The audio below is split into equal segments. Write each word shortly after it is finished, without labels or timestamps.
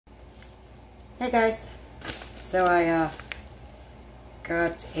Hey guys, so I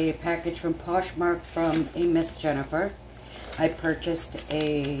got a package from Postmark from a Miss Jennifer. I purchased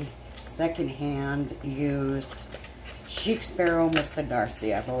a second-hand used Chic sparrow Mr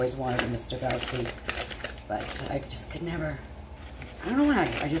Darcy. I've always wanted a Mr Darcy, but I just could never, I don't know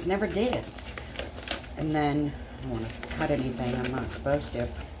why, I just never did. And then, I don't want to cut anything, I'm not supposed to.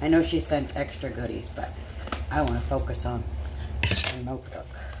 I know she sent extra goodies, but I want to focus on the notebook.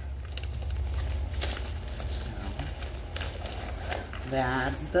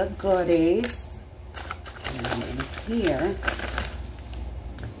 That's the goodies. And then in here,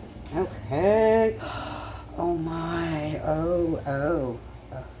 okay. Oh my, oh.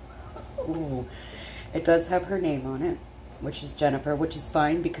 It does have her name on it, which is Jennifer, which is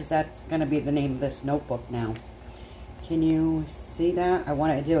fine because that's going to be the name of this notebook now. Can you see that? I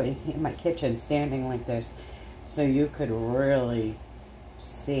want to do it in my kitchen, standing like this, so you could really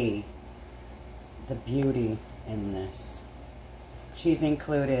see the beauty in this. She's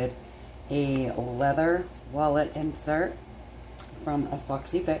included a leather wallet insert from a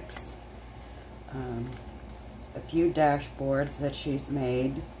Foxy Fix, a few dashboards that she's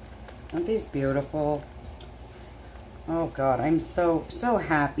made. Aren't these beautiful? Oh God, I'm so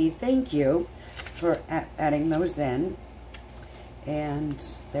happy. Thank you for adding those in. And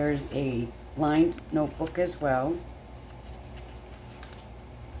there's a lined notebook as well.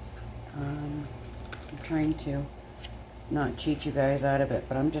 I'm trying to not cheat you guys out of it,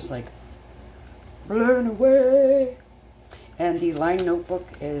 but I'm just like blown away. And the lined notebook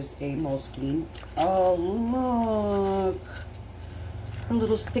is a Moleskine. Oh look, her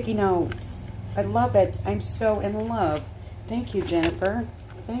little sticky notes. I love it. I'm so in love. Thank you, Jennifer.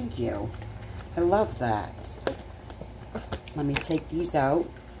 Thank you. I love that. Let me take these out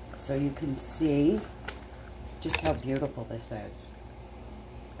so you can see just how beautiful this is.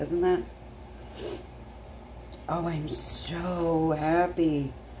 Isn't that? Oh, I'm so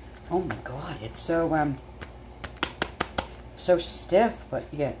happy. Oh my God, it's so stiff, but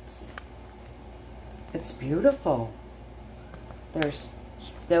yet it's beautiful. There's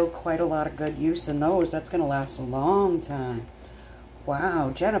still quite a lot of good use in those. That's going to last a long time.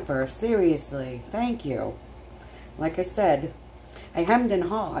 Wow, Jennifer, seriously, thank you. Like I said, I hemmed and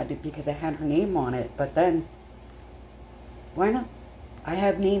hawed because I had her name on it, but then, why not? I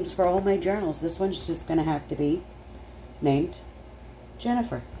have names for all my journals. This one's just going to have to be named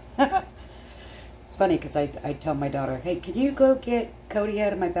Jennifer. It's funny because I tell my daughter, hey, can you go get Cody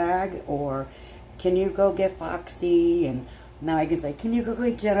out of my bag? Or can you go get Foxy? And now I can say, can you go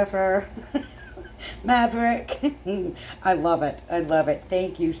get Jennifer? Maverick. I love it. I love it.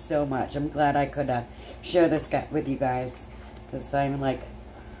 Thank you so much. I'm glad I could share this with you guys. Because I'm like,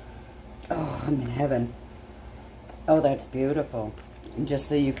 oh, I'm in heaven. Oh, that's beautiful. And just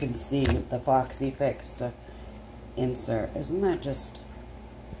so you can see the Foxy Fix insert. Isn't that just...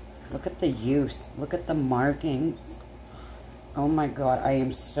 Look at the use. Look at the markings. Oh my God. I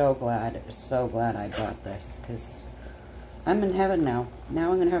am so glad I bought this. Because I'm in heaven now.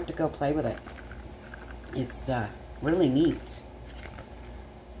 Now I'm going to have to go play with it. It's really neat.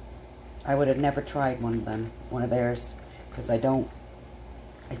 I would have never tried one of theirs. Because I don't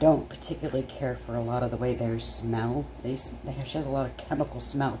particularly care for a lot of the way theirs smell. She has a lot of chemical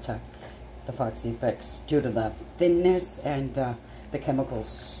smell to the Foxy Fix due to the thinness and the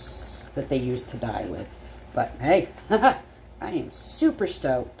chemicals that they use to dye with. But hey, I am super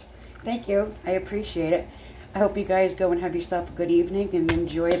stoked. Thank you. I appreciate it. I hope you guys go and have yourself a good evening and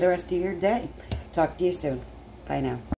enjoy the rest of your day. Talk to you soon. Bye now.